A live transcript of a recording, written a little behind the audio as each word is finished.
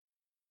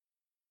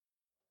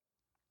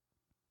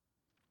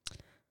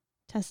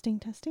Testing,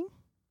 testing.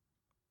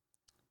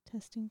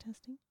 Testing,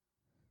 testing.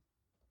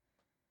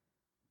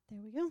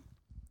 There we go.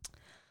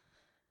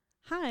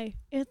 Hi,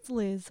 it's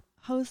Liz,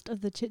 host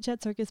of the Chit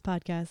Chat Circus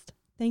podcast.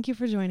 Thank you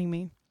for joining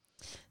me.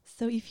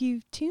 So if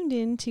you've tuned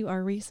in to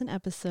our recent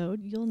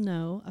episode, you'll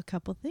know a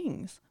couple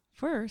things.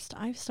 First,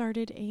 I've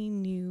started a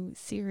new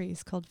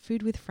series called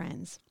Food with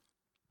Friends.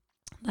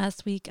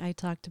 Last week, I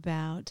talked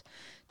about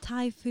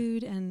Thai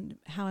food and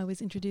how I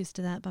was introduced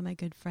to that by my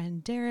good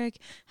friend Derek,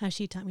 how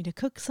she taught me to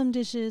cook some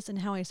dishes, and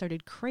how I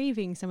started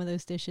craving some of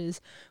those dishes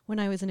when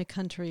I was in a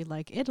country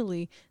like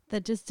Italy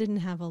that just didn't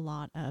have a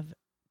lot of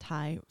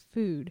Thai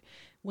food,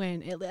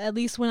 at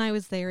least when I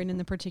was there and in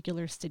the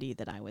particular city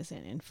that I was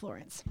in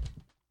Florence.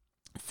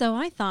 So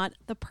I thought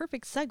the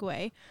perfect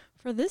segue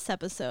for this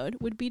episode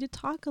would be to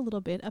talk a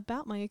little bit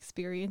about my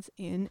experience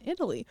in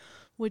Italy,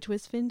 which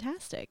was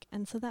fantastic.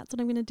 And so that's what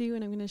I'm going to do.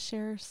 And I'm going to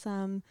share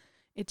some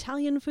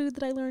Italian food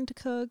that I learned to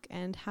cook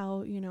and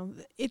how,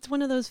 it's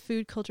one of those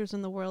food cultures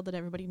in the world that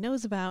everybody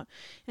knows about.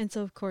 And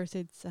so, of course,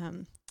 it's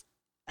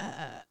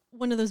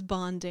one of those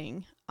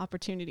bonding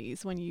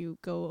opportunities when you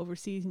go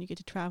overseas and you get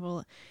to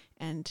travel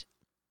and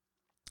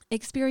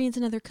experience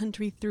another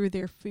country through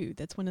their food.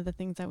 That's one of the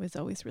things I was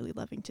always really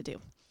loving to do.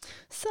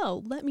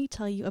 So let me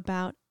tell you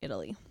about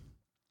Italy.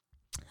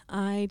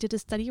 I did a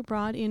study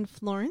abroad in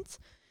Florence,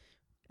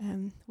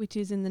 which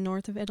is in the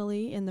north of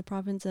Italy in the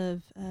province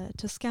of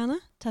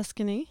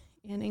Tuscany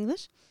in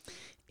English.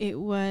 It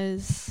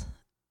was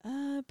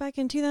back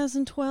in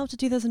 2012 to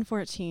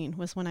 2014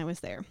 was when I was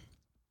there.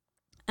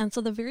 And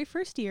so the very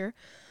first year,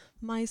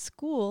 my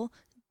school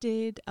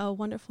did a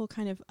wonderful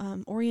kind of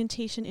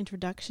orientation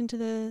introduction to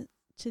the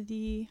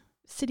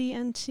city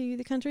and to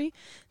the country.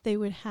 They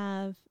would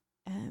have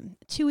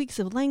 2 weeks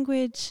of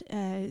language.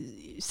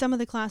 Some of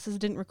the classes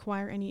didn't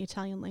require any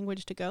Italian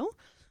language to go,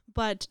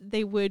 but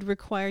they would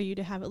require you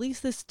to have at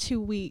least this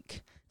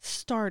 2-week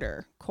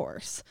starter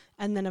course.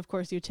 And then, of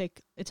course, you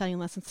take Italian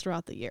lessons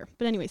throughout the year.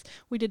 But anyways,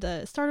 we did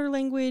a starter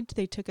language.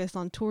 They took us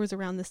on tours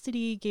around the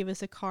city, gave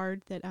us a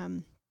card that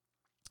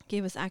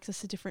gave us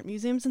access to different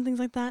museums and things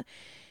like that.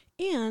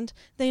 And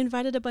they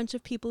invited a bunch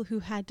of people who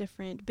had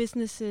different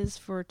businesses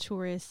for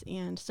tourists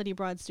and study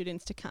abroad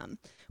students to come.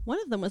 One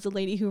of them was a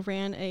lady who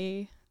ran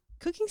a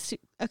cooking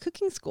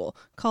school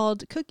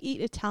called Cook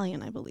Eat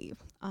Italian, I believe.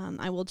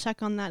 I will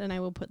check on that and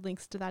I will put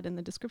links to that in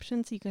the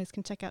description so you guys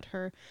can check out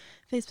her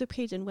Facebook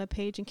page and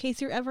webpage in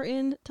case you're ever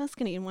in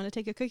Tuscany and want to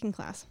take a cooking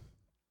class.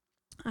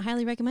 I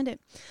highly recommend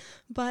it.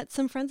 But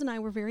some friends and I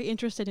were very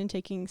interested in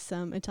taking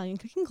some Italian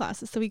cooking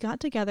classes. So we got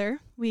together,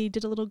 we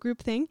did a little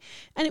group thing,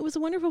 and it was a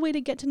wonderful way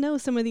to get to know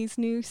some of these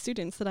new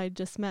students that I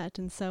just met.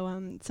 And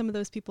so some of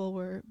those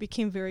people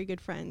became very good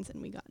friends, and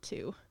we got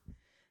to,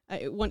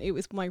 it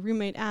was my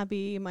roommate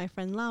Abby, my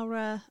friend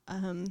Laura,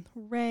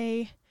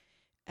 Ray,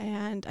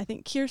 and I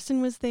think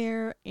Kirsten was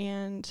there,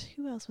 and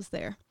who else was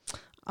there?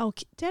 Oh,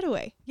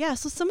 Derue. Yeah,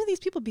 so some of these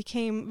people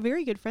became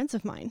very good friends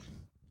of mine.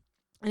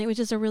 And it was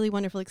just a really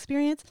wonderful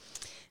experience.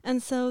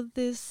 And so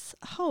this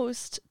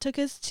host took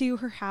us to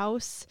her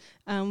house.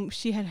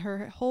 She had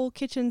her whole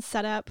kitchen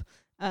set up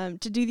to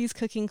do these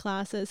cooking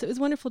classes. So it was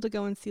wonderful to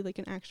go and see like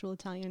an actual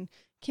Italian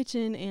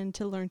kitchen and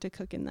to learn to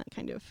cook in that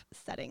kind of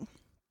setting.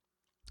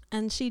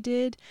 And she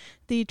did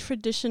the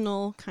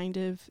traditional kind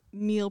of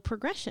meal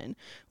progression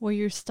where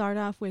you start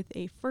off with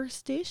a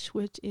first dish,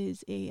 which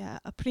is a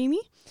primi,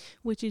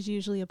 which is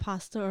usually a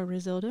pasta or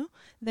risotto.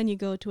 Then you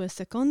go to a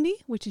secondi,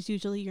 which is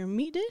usually your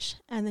meat dish.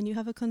 And then you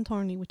have a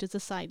contorni, which is a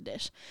side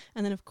dish.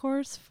 And then, of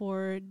course,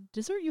 for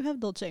dessert, you have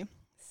dolce.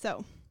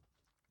 So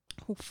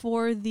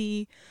for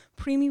the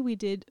primi, we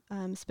did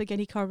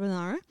spaghetti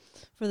carbonara.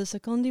 For the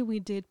secondi, we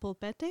did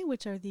polpette,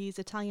 which are these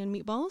Italian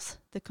meatballs.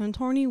 The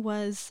contorni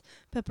was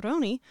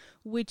pepperoni,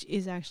 which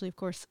is actually, of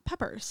course,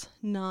 peppers,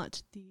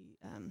 not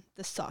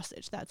the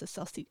sausage. That's a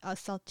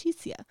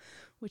salsiccia,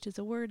 which is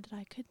a word that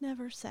I could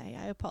never say.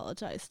 I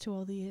apologize to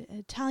all the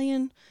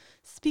Italian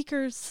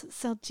speakers.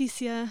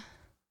 Salsiccia,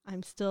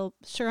 I'm still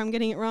sure I'm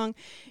getting it wrong,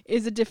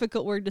 is a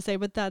difficult word to say,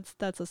 but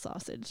that's a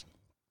sausage,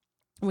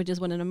 which is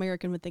what an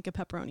American would think a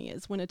pepperoni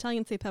is. When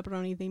Italians say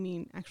pepperoni, they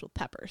mean actual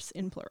peppers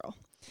in plural.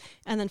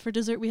 And then for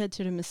dessert, we had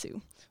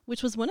tiramisu,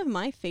 which was one of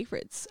my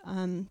favorites.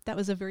 That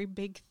was a very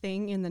big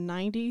thing in the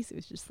 90s. It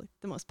was just like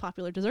the most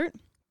popular dessert.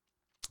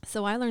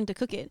 So I learned to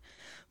cook it.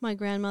 My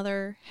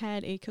grandmother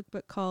had a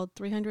cookbook called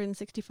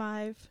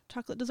 365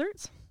 Chocolate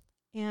Desserts.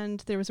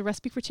 And there was a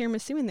recipe for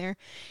tiramisu in there.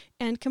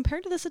 And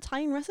compared to this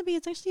Italian recipe,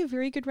 it's actually a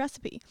very good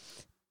recipe.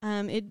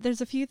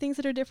 There's a few things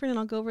that are different, and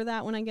I'll go over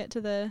that when I get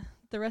to the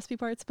recipe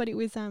parts, but it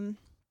was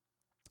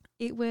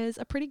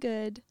a pretty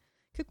good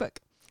cookbook.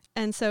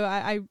 And so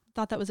I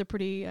thought that was a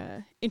pretty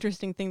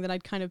interesting thing that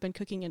I'd kind of been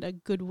cooking in a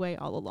good way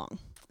all along.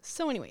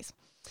 So anyways,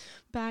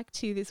 back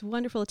to this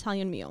wonderful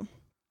Italian meal.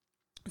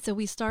 So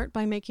we start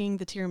by making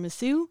the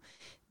tiramisu.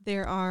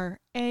 There are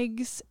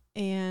eggs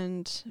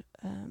and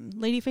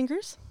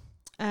ladyfingers,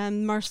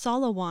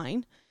 Marsala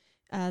wine.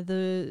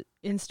 The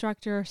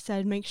instructor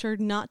said make sure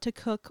not to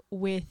cook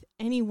with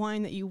any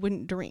wine that you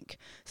wouldn't drink.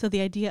 So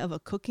the idea of a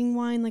cooking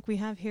wine like we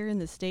have here in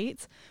the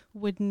States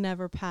would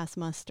never pass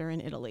muster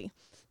in Italy.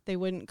 They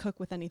wouldn't cook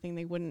with anything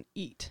they wouldn't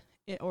eat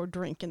or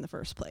drink in the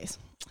first place.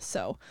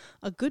 So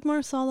a good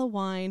Marsala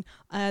wine,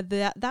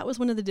 that was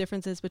one of the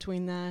differences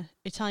between the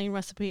Italian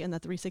recipe and the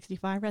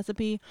 365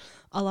 recipe.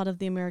 A lot of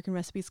the American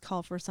recipes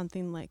call for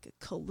something like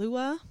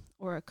Kahlua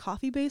or a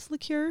coffee-based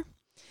liqueur.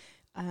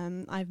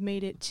 I've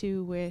made it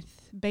too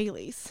with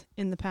Bailey's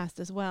in the past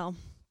as well.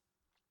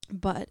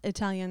 But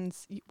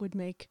Italians would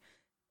make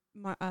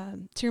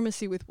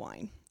tiramisu with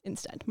wine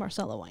instead,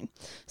 Marsala wine.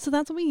 So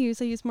that's what we use.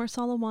 I use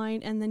Marsala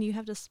wine, and then you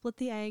have to split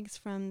the eggs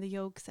from the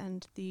yolks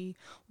and the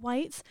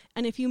whites.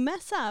 And if you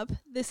mess up,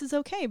 this is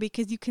okay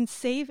because you can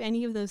save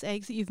any of those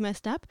eggs that you've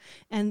messed up,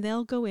 and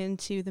they'll go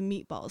into the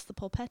meatballs, the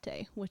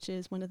polpette, which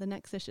is one of the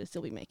next dishes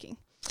you'll be making.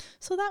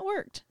 So that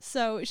worked.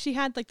 So she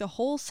had like the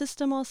whole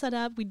system all set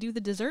up. We do the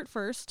dessert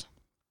first.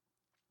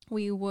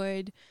 We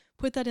would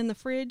put that in the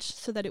fridge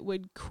so that it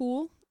would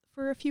cool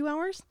for a few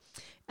hours,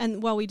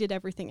 and while we did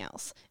everything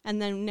else.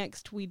 And then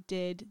next we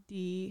did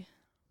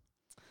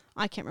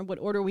I can't remember what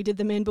order we did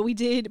them in, but we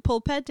did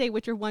polpette,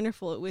 which are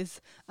wonderful. It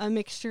was a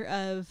mixture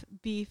of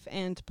beef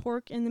and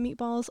pork in the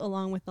meatballs,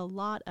 along with a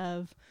lot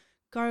of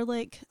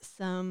garlic,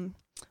 some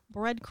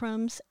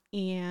breadcrumbs,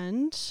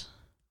 and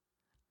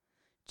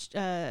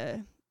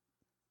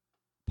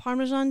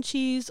Parmesan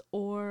cheese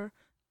or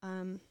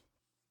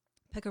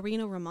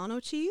Pecorino Romano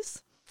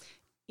cheese,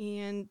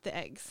 and the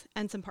eggs,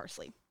 and some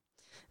parsley.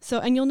 So,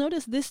 and you'll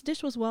notice this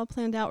dish was well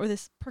planned out, or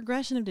this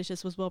progression of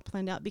dishes was well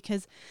planned out,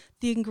 because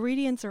the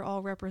ingredients are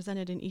all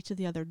represented in each of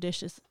the other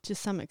dishes to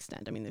some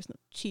extent. I mean, there's no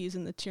cheese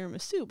in the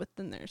tiramisu, but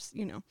then there's,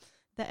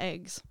 the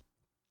eggs.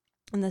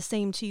 And the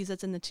same cheese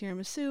that's in the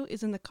tiramisu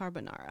is in the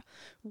carbonara,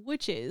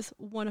 which is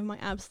one of my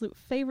absolute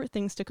favorite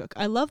things to cook.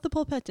 I love the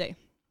polpette.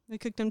 I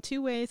cooked them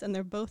 2 ways, and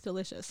they're both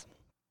delicious.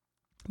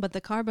 But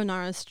the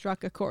carbonara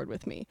struck a chord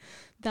with me.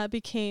 That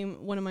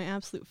became one of my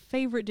absolute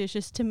favorite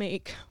dishes to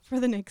make for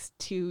the next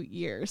 2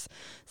 years.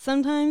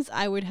 Sometimes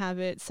I would have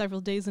it several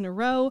days in a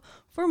row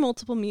for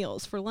multiple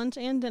meals. For lunch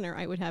and dinner,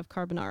 I would have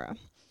carbonara.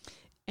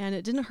 And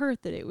it didn't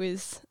hurt that it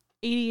was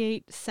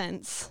 88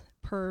 cents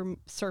per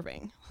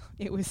serving.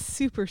 It was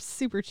super,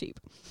 super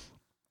cheap.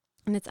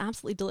 And it's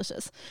absolutely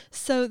delicious.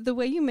 So the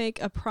way you make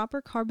a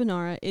proper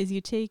carbonara is you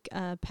take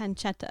a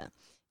pancetta.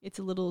 It's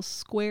a little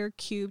square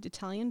cubed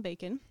Italian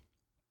bacon.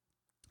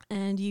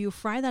 And you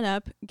fry that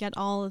up, get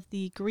all of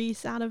the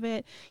grease out of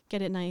it,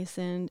 get it nice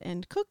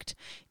and cooked,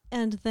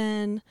 and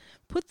then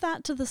put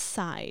that to the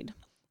side.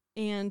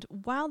 And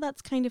while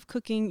that's kind of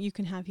cooking, you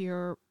can have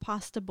your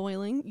pasta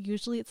boiling.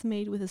 Usually it's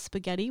made with a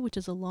spaghetti, which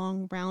is a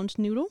long round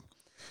noodle.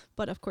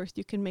 But of course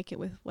you can make it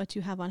with what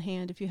you have on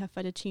hand. If you have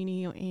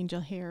fettuccine or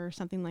angel hair or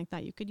something like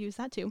that, you could use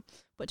that too.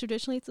 But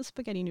traditionally it's a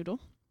spaghetti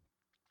noodle.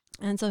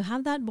 And so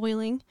have that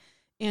boiling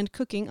and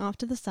cooking off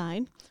to the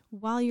side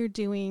while you're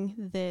doing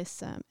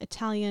this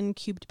Italian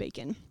cubed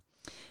bacon.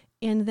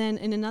 And then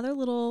in another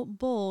little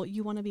bowl,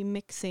 you want to be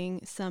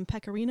mixing some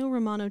Pecorino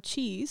Romano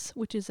cheese,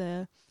 which is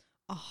a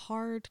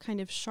hard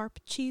kind of sharp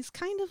cheese,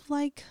 kind of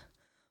like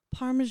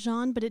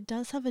Parmesan, but it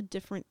does have a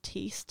different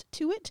taste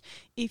to it.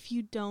 If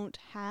you don't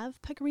have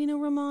Pecorino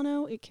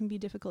Romano, it can be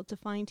difficult to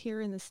find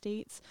here in the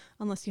States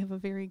unless you have a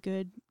very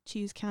good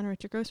cheese counter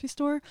at your grocery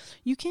store.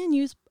 You can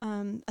use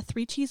a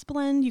 3 cheese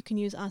blend, you can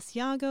use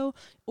Asiago,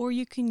 or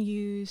you can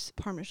use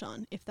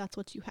Parmesan if that's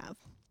what you have.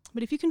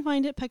 But if you can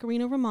find it,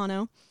 Pecorino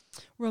Romano.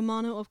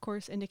 Romano, of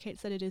course,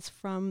 indicates that it is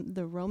from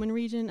the Roman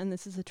region, and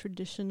this is a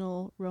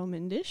traditional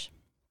Roman dish.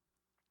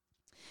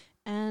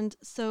 And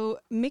so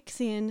mix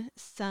in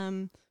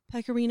some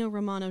Pecorino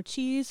Romano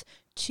cheese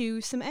to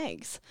some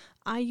eggs.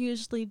 I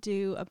usually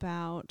do I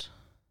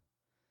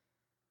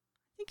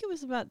think it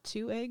was about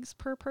 2 eggs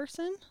per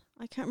person.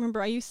 I can't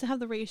remember. I used to have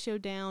the ratio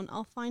down.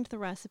 I'll find the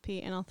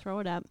recipe and I'll throw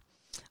it up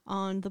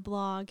on the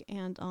blog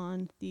and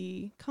on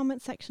the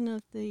comment section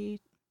of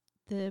the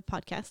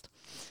podcast.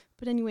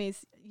 But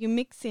anyways, you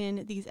mix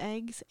in these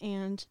eggs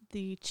and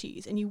the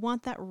cheese, and you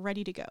want that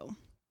ready to go.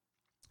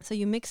 So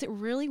you mix it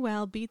really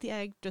well, beat the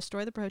egg,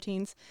 destroy the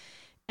proteins,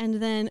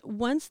 and then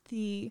once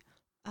the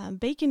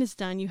bacon is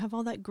done, you have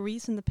all that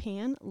grease in the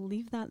pan,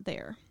 leave that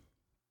there.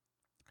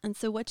 And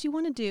so what you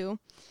want to do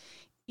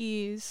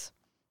is,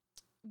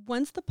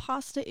 once the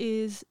pasta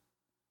is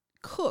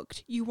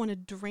cooked, you want to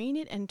drain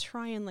it and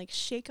try and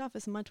shake off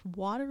as much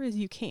water as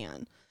you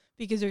can,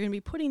 because you're going to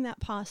be putting that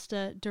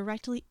pasta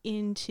directly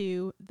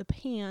into the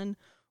pan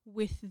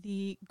with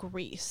the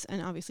grease.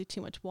 And obviously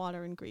too much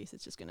water and grease,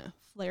 it's just going to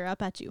flare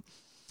up at you.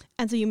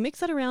 And so you mix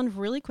that around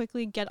really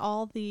quickly, get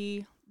all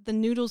the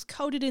noodles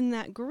coated in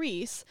that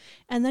grease,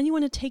 and then you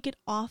want to take it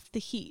off the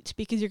heat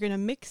because you're going to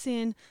mix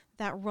in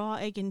that raw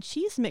egg and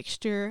cheese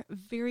mixture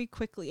very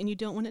quickly, and you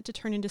don't want it to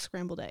turn into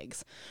scrambled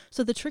eggs.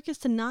 So the trick is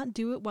to not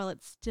do it while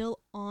it's still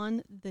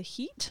on the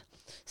heat.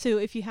 So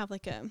if you have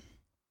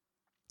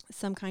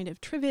some kind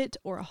of trivet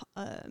or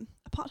a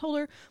pot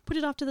holder, put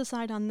it off to the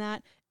side on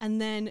that,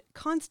 and then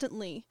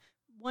constantly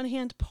one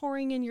hand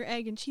pouring in your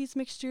egg and cheese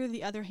mixture,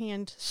 the other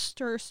hand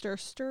stir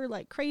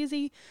like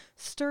crazy,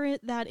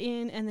 that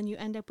in, and then you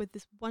end up with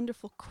this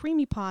wonderful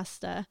creamy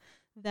pasta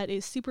that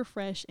is super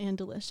fresh and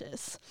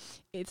delicious.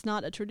 It's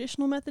not a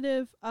traditional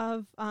method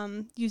of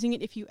using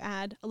it if you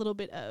add a little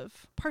bit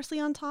of parsley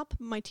on top.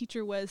 My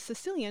teacher was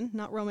Sicilian,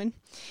 not Roman,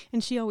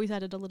 and she always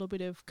added a little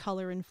bit of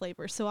color and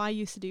flavor. So I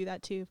used to do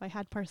that too. If I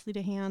had parsley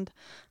to hand,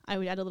 I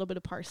would add a little bit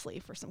of parsley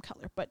for some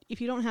color. But if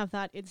you don't have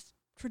that, it's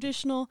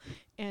traditional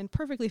and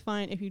perfectly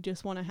fine if you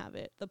just want to have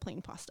it the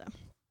plain pasta.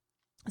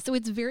 So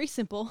it's very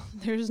simple.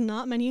 There's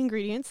not many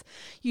ingredients.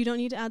 You don't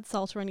need to add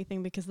salt or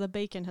anything because the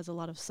bacon has a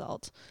lot of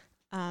salt.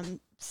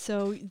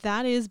 So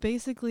that is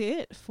basically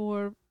it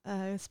for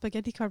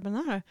spaghetti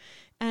carbonara.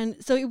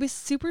 And so it was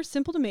super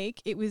simple to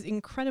make. It was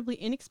incredibly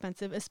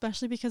inexpensive,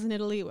 especially because in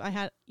Italy I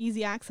had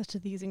easy access to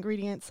these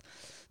ingredients.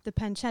 The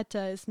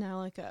pancetta is now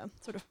like a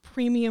sort of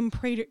premium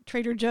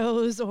Trader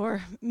Joe's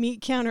or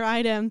meat counter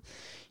item.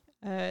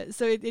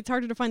 So it's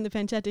harder to find the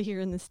pancetta here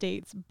in the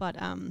States, but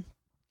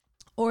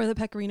or the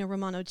pecorino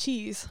romano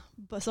cheese.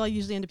 But so I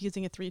usually end up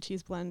using a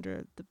 3-cheese blend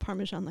or the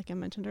Parmesan, like I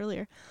mentioned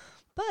earlier.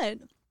 But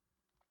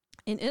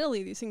in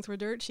Italy, these things were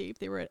dirt cheap.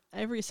 They were at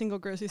every single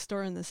grocery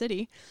store in the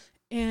city.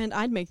 And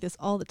I'd make this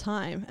all the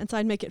time. And so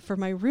I'd make it for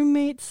my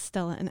roommates,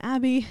 Stella and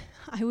Abby.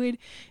 I would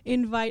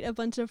invite a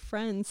bunch of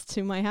friends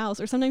to my house,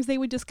 or sometimes they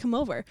would just come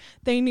over.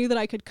 They knew that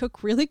I could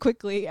cook really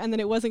quickly and that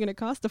it wasn't going to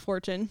cost a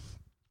fortune.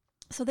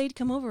 So they'd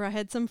come over. I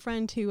had some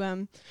friend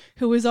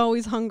who was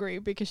always hungry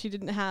because she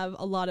didn't have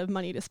a lot of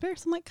money to spare.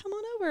 So I'm like, come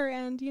on over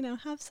and,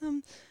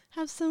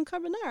 have some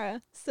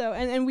carbonara. So,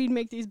 and we'd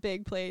make these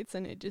big plates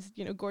and it just,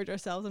 gorge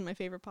ourselves on my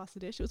favorite pasta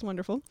dish. It was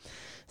wonderful.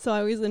 So I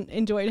always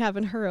enjoyed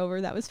having her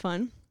over. That was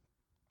fun.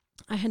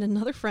 I had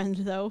another friend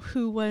though,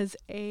 who was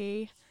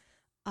a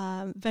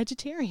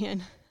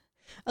vegetarian.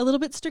 A little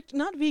bit strict,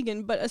 not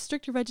vegan, but a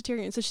stricter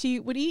vegetarian. So she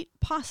would eat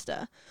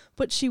pasta,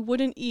 but she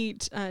wouldn't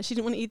eat, she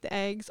didn't want to eat the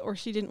eggs or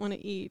she didn't want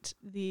to eat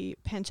the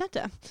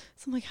pancetta.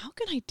 So I'm like, how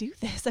can I do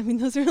this? I mean,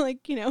 those are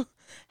like,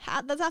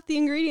 that's half the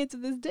ingredients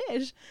of this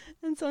dish.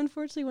 And so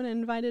unfortunately, when I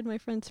invited my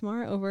friend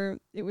Tamara over,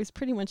 it was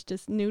pretty much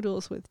just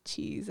noodles with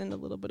cheese and a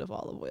little bit of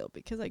olive oil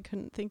because I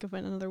couldn't think of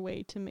another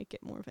way to make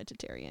it more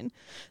vegetarian.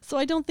 So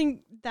I don't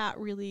think that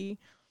really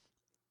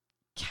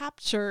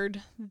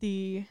captured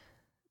the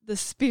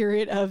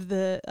spirit of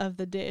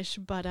the dish,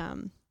 but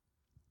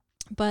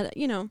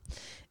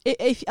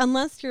if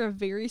unless you're a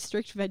very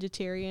strict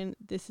vegetarian,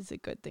 this is a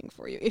good thing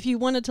for you. If you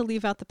wanted to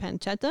leave out the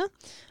pancetta,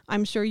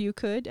 I'm sure you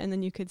could, and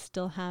then you could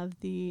still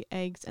have the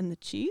eggs and the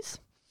cheese,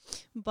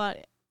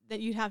 but that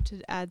you'd have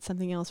to add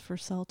something else for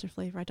salt or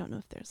flavor. I don't know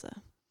if there's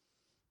a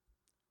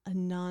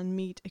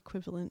non-meat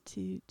equivalent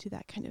to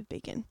that kind of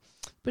bacon,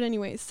 but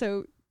anyway,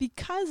 so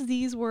because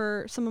these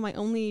were some of my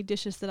only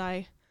dishes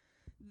they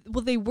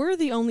were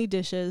the only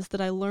dishes that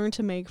I learned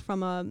to make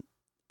from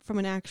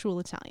an actual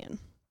Italian.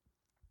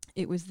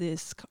 It was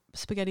this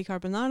spaghetti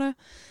carbonara,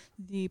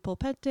 the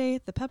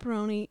polpette, the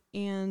pepperoni,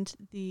 and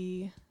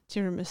the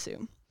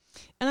tiramisu.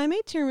 And I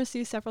made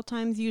tiramisu several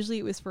times. Usually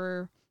it was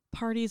for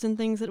parties and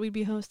things that we'd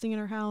be hosting in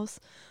our house.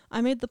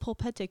 I made the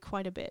polpette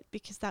quite a bit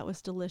because that was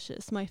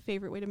delicious. My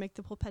favorite way to make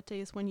the polpette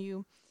is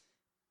when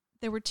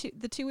there were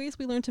the two ways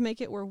we learned to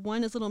make it were,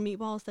 one is little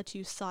meatballs that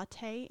you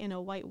saute in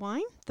a white wine,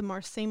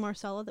 the same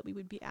marsala that we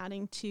would be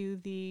adding to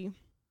the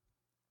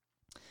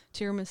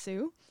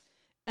tiramisu.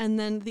 And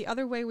then the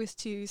other way was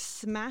to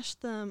smash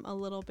them a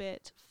little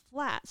bit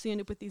flat. So you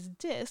end up with these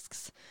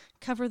discs,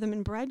 cover them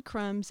in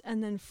breadcrumbs,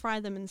 and then fry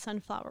them in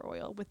sunflower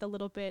oil with a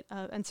little bit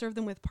and serve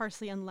them with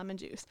parsley and lemon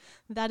juice.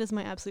 That is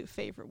my absolute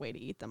favorite way to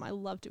eat them. I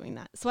love doing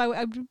that. So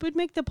I would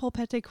make the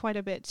polpette quite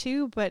a bit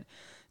too, but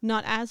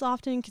not as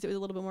often because it was a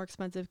little bit more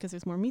expensive because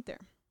there's more meat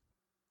there.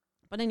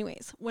 But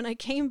anyways, when I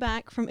came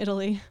back from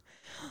Italy,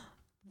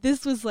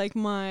 this was like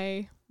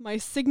my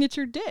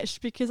signature dish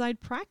because I'd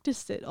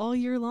practiced it all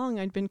year long.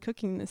 I'd been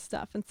cooking this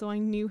stuff, and so I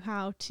knew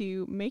how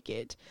to make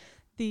it.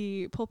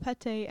 The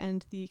polpette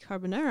and the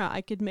carbonara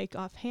I could make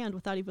offhand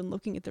without even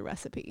looking at the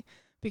recipe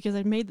because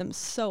I'd made them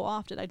so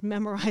often. I'd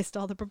memorized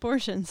all the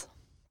proportions,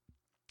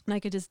 and I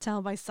could just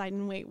tell by sight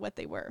and weight what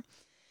they were.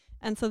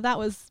 And so that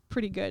was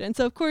pretty good. And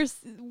so, of course,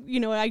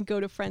 I'd go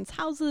to friends'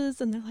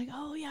 houses and they're like,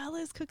 oh, yeah,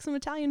 let's cook some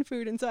Italian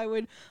food. And so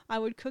I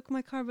would cook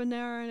my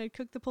carbonara and I'd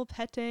cook the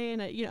polpette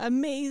and I'd,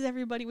 amaze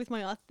everybody with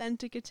my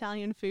authentic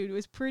Italian food. It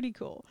was pretty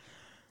cool.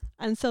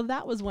 And so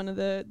that was one of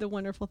the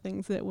wonderful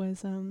things that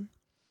was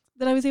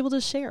that I was able to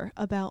share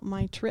about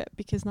my trip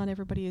because not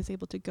everybody is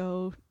able to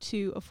go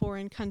to a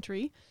foreign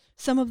country.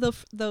 Some of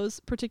those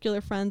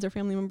particular friends or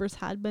family members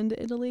had been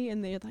to Italy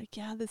and they're like,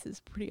 yeah, this is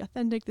pretty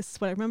authentic. This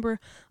is what I remember.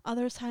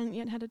 Others hadn't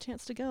yet had a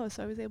chance to go.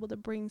 So I was able to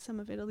bring some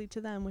of Italy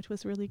to them, which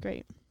was really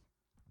great.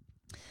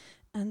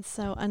 And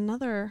so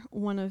another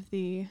one of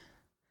the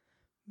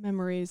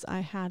memories I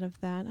had of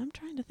that, I'm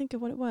trying to think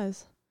of what it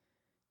was.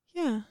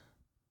 Yeah.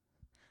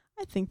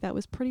 I think that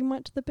was pretty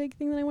much the big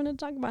thing that I wanted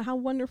to talk about, how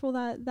wonderful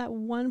that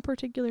one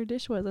particular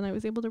dish was. And I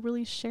was able to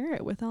really share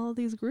it with all of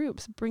these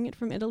groups, bring it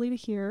from Italy to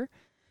here.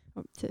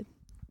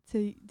 To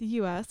to the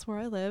U.S. where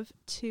I live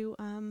to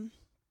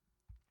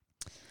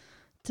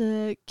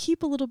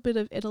keep a little bit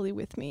of Italy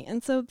with me.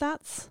 And so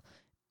that's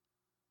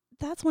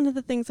one of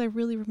the things I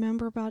really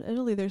remember about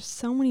Italy. There's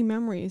so many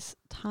memories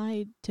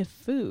tied to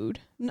food.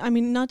 I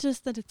mean, not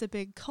just that it's a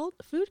big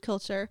food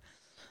culture,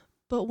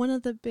 but one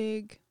of the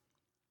big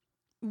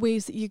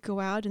ways that you go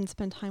out and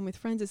spend time with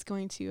friends is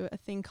going to a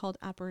thing called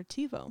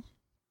aperitivo.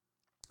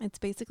 It's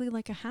basically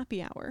like a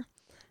happy hour.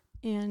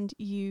 And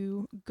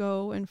you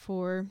go, and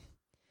for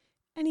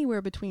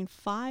anywhere between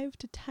 5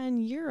 to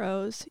 10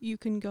 euros, you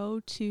can go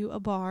to a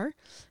bar.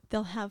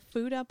 They'll have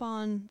food up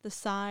on the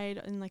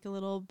side in like a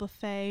little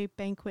buffet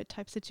banquet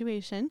type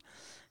situation.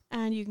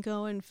 And you can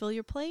go and fill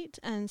your plate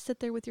and sit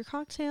there with your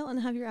cocktail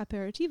and have your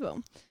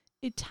aperitivo.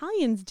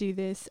 Italians do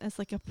this as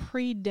like a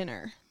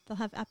pre-dinner. They'll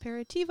have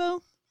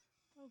aperitivo.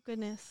 Oh,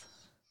 goodness.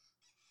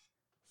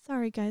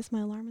 Sorry, guys,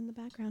 my alarm in the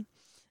background.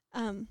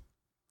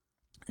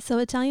 So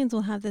Italians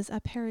will have this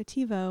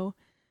aperitivo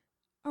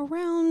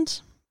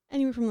around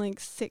anywhere from like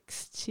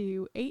 6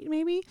 to 8,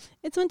 maybe.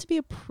 It's meant to be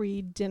a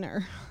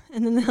pre-dinner.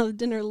 And then they'll have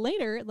dinner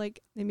later,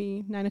 like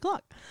maybe 9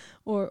 o'clock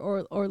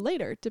or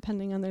later,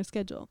 depending on their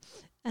schedule.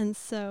 And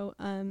so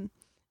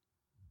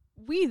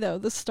we, though,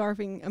 the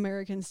starving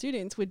American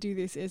students, would do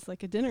this as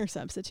like a dinner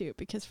substitute,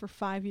 because for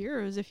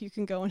 €5, if you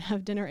can go and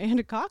have dinner and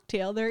a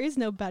cocktail, there is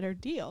no better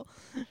deal.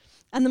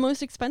 And the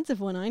most expensive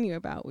one I knew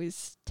about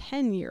was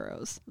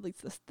 €10, at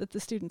least that the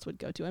students would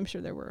go to. I'm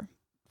sure there were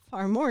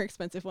far more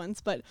expensive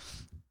ones, but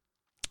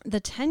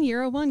the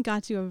 €10 one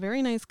got you a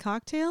very nice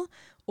cocktail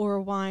or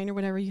a wine or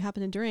whatever you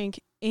happen to drink,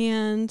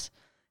 and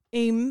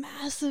a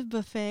massive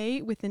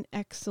buffet with an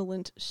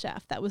excellent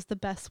chef. That was the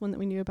best one that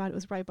we knew about. It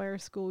was right by our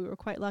school. We were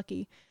quite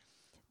lucky.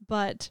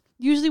 But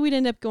usually we'd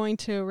end up going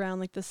to around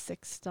like the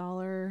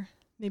 $6,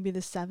 maybe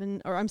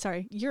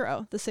the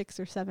euro, the 6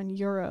 or 7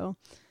 euro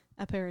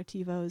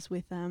aperitivos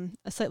with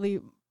a slightly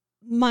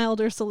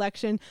milder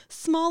selection,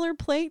 smaller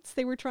plates.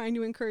 They were trying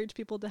to encourage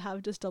people to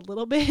have just a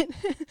little bit,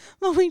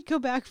 but we'd go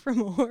back for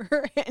more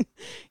and,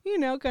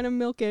 kind of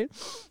milk it.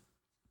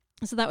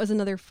 So that was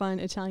another fun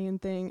Italian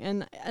thing.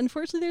 And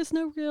unfortunately, there's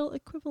no real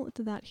equivalent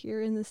to that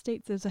here in the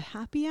States. There's a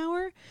happy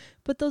hour,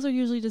 but those are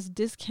usually just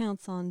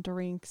discounts on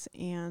drinks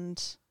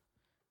and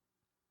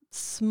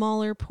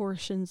smaller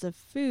portions of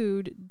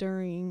food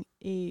during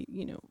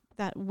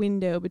that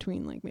window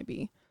between like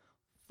maybe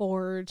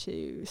 4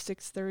 to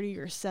 6:30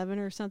 or 7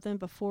 or something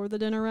before the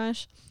dinner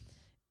rush.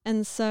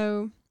 And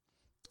so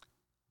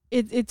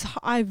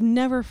I've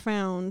never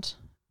found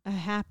a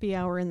happy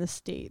hour in the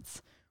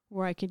States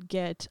where I could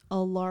get a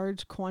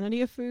large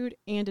quantity of food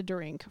and a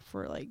drink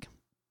for like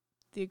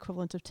the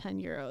equivalent of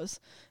 €10.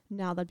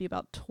 Now that'd be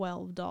about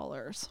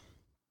 $12.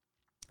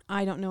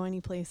 I don't know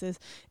any places.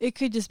 It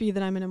could just be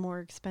that I'm in a more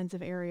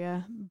expensive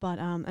area, but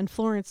and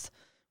Florence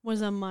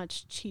was a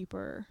much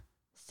cheaper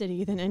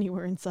city than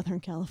anywhere in Southern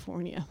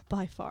California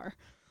by far.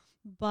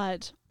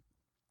 But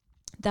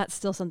that's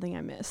still something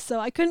I miss. So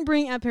I couldn't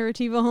bring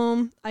aperitivo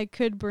home. I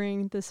could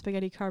bring the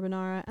spaghetti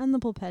carbonara and the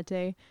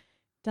polpette,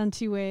 done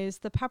 2 ways.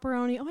 The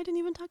pepperoni. Oh, I didn't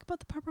even talk about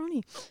the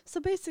pepperoni. So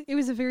basically, it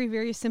was a very,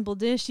 very simple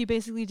dish. You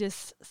basically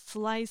just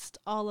sliced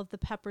all of the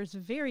peppers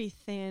very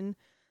thin.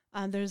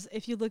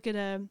 If you look at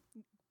a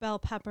bell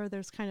pepper,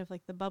 there's kind of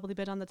like the bubbly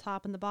bit on the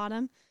top and the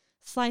bottom.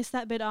 Slice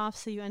that bit off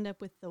so you end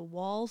up with the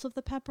walls of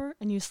the pepper,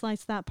 and you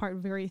slice that part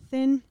very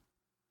thin.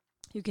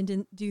 You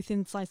can do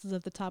thin slices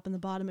of the top and the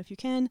bottom if you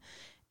can.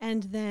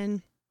 And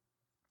then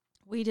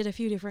we did a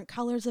few different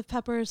colors of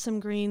peppers, some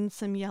green,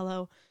 some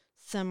yellow,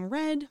 some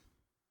red.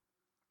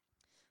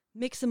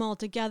 Mix them all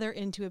together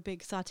into a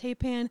big saute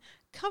pan,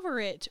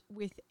 cover it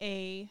with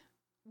a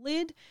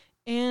lid,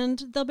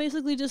 and they'll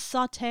basically just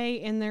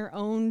saute in their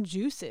own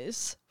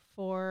juices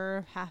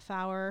for half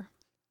hour,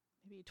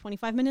 maybe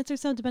 25 minutes or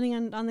so,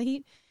 depending on the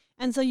heat.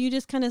 And so you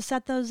just kind of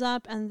set those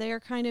up, and they're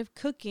kind of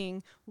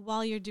cooking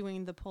while you're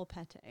doing the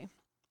polpette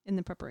in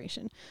the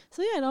preparation.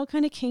 So yeah, it all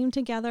kind of came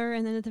together,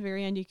 and then at the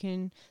very end you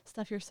can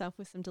stuff yourself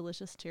with some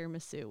delicious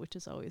tiramisu, which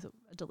is always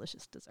a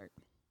delicious dessert.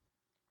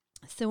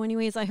 So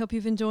anyways, I hope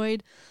you've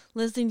enjoyed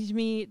listening to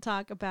me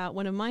talk about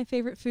one of my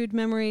favorite food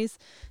memories,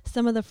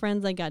 some of the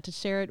friends I got to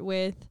share it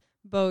with,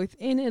 both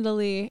in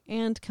Italy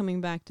and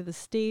coming back to the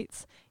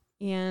States.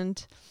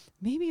 And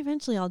maybe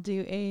eventually I'll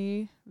do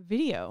a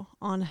video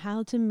on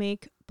how to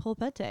make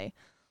polpette.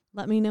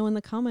 Let me know in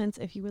the comments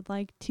if you would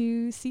like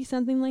to see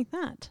something like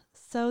that.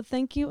 So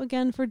thank you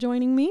again for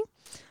joining me.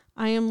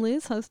 I am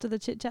Liz, host of the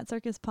Chit Chat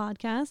Circus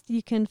podcast.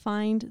 You can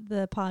find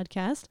the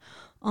podcast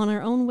on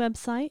our own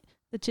website,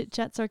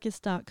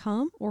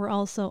 thechitchatcircus.com. We're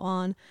also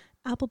on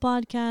Apple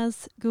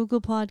Podcasts, Google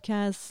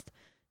Podcasts,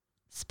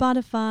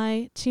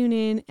 Spotify,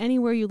 TuneIn,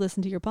 anywhere you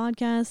listen to your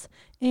podcasts,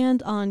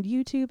 and on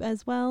YouTube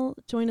as well.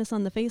 Join us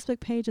on the Facebook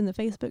page and the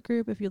Facebook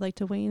group if you'd like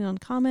to weigh in on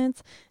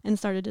comments and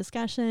start a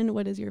discussion.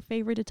 What is your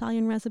favorite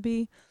Italian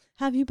recipe?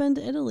 Have you been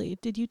to Italy?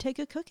 Did you take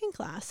a cooking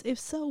class? If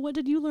so, what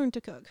did you learn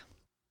to cook?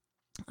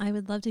 I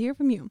would love to hear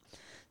from you.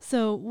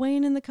 So weigh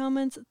in the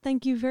comments.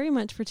 Thank you very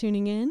much for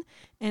tuning in,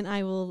 and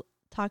I will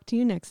talk to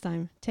you next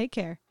time. Take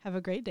care. Have a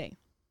great day.